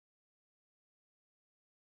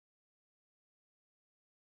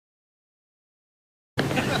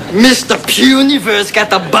Mr. Puniverse got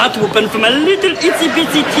the butt whooping from a little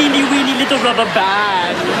itsy-bitsy teeny-weeny little rubber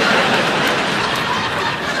band.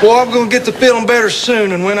 Well, I'm gonna get to feeling better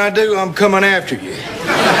soon, and when I do, I'm coming after you.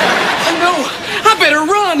 Oh, no, I better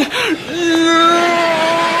run.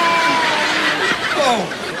 Oh.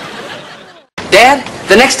 Dad,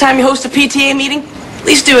 the next time you host a PTA meeting, at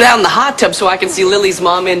least do it out in the hot tub so I can see Lily's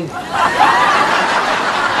mom in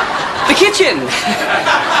the kitchen.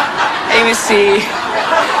 Hey, Miss C.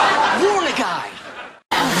 Warner guy.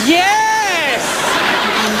 Yes!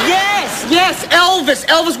 Yes, yes, Elvis.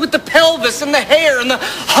 Elvis with the pelvis and the hair and the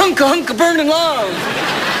hunk of burning love.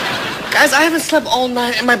 Guys, I haven't slept all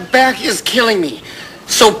night and my back is killing me.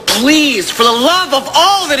 So please, for the love of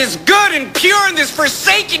all that is good and pure in this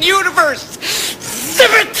forsaken universe,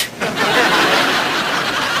 zip it!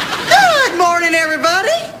 Good morning,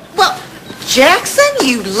 everybody. Well, Jackson,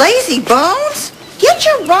 you lazy bones, get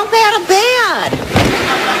your rump out of bed.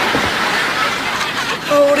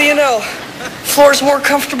 Oh, what do you know? Floor's more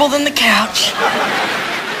comfortable than the couch.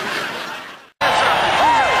 All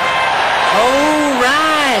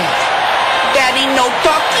right. Daddy, no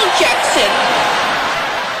talking, Jackson.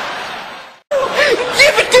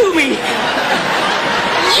 Give it to me!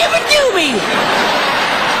 Give it to me!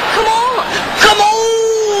 Come on! Come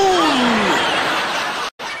on!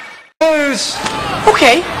 Who's?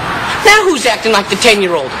 Okay, now who's acting like the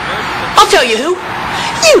 10-year-old? I'll tell you who.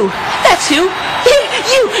 You! That's who!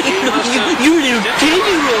 You little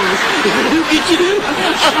 10-year-old!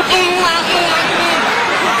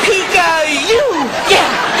 Pika, you! Yeah,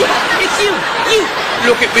 it's you! You!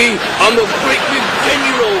 Look at me, I'm a great big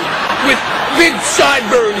 10-year-old with big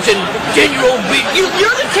sideburns and 10-year-old big...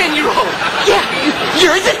 You're the 10-year-old! Yeah,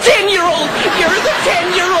 you're the 10-year-old! You're the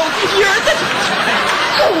 10-year-old! You're the...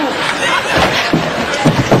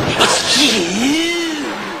 It's you!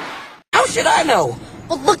 How should I know?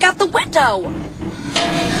 Well, look out the window!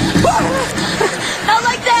 Not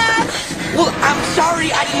like that! Well, I'm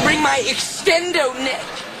sorry I didn't bring my extendo neck.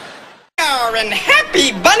 You're in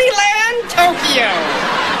Happy Bunnyland, Tokyo.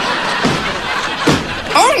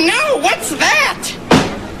 Oh no, what's that?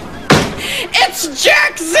 It's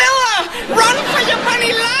Jackzilla! Run for your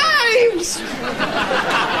bunny lives!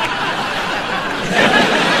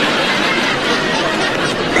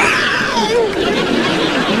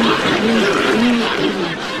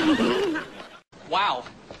 Wow.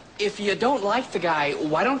 If you don't like the guy,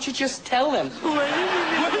 why don't you just tell him?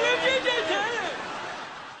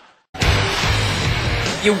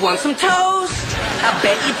 You want some toast? I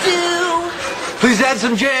bet you do. Please add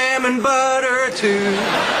some jam and butter too.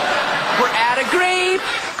 We're out of grape.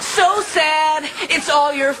 So sad. It's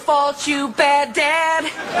all your fault, you bad dad.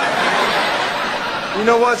 You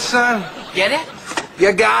know what, son? Get it?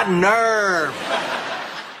 You got nerve.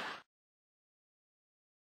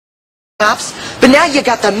 But now you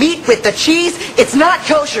got the meat with the cheese. It's not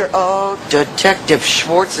kosher. Oh, Detective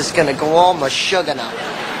Schwartz is gonna go all mashugana.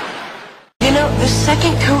 You know, the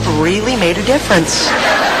second coat really made a difference.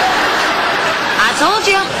 I told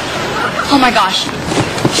you. Oh my gosh.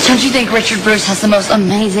 Don't you think Richard Bruce has the most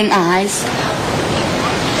amazing eyes?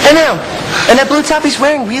 I know. And that blue top he's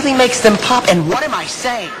wearing really makes them pop. And what am I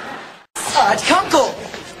saying? Kunkel,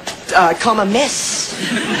 comma Miss.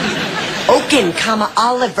 Oaken, comma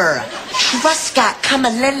Oliver. Truscott, comma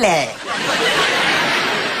Lily.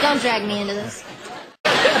 Don't drag me into this.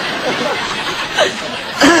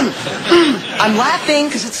 I'm laughing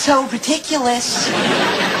because it's so ridiculous.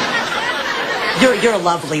 You're a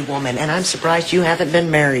lovely woman, and I'm surprised you haven't been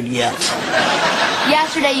married yet.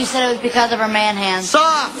 Yesterday you said it was because of her man hands.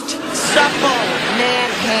 Soft, supple,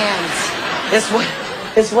 man hands.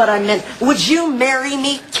 Is what I meant. Would you marry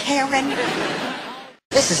me, Karen?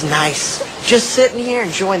 This is nice. Just sitting here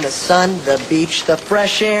enjoying the sun, the beach, the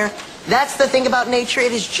fresh air. That's the thing about nature.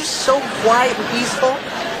 It is just so quiet and peaceful.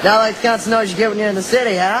 Not like the constant noise you get when you're in the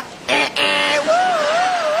city, huh?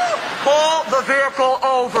 Pull the vehicle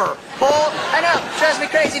over. Pull. I know. Drives me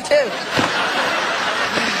crazy, too.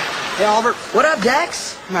 Hey, Oliver. What up,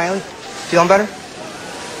 Dex? Riley, feeling better?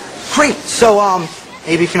 Great. So,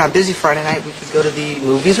 maybe if you're not busy Friday night, we could go to the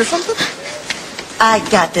movies or something? I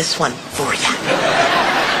got this one for you.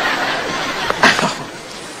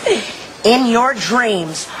 In your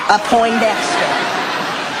dreams, a Poindexter.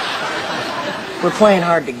 We're playing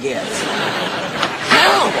hard to get.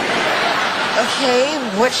 Okay,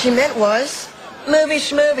 what she meant was movies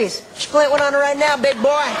schmovies. She playing one on right now, big boy.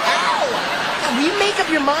 Ow! Will you make up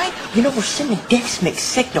your mind? You know, we're sending Dex mixed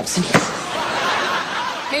signals. And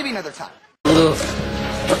Maybe another time. Ugh.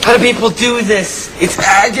 How do people do this? It's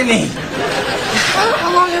agony.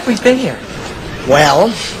 how long have we been here?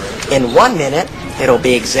 Well, in 1 minute, It'll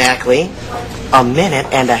be exactly a minute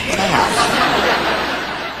and a half.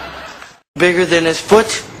 Bigger than his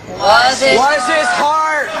foot? Was his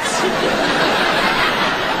heart?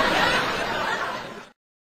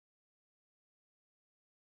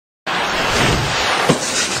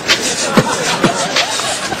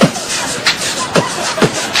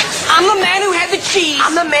 I'm the man who had the cheese.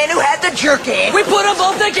 I'm the man who had the jerky. We put them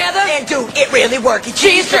both together. And dude, it really worked.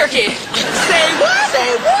 Cheese turkey. Say what?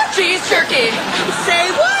 Say what? Cheese turkey. Say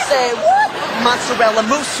what? Say what? Mozzarella,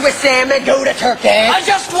 mousse, Swiss salmon, Gouda turkey.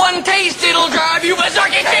 Just one taste, it'll drive you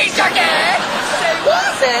berserky. Cheese turkey. Say what?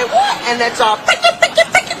 Say what? And that's all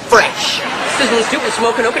fresh. Sizzling stew with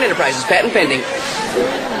Smoke and Oaken Enterprises, patent pending.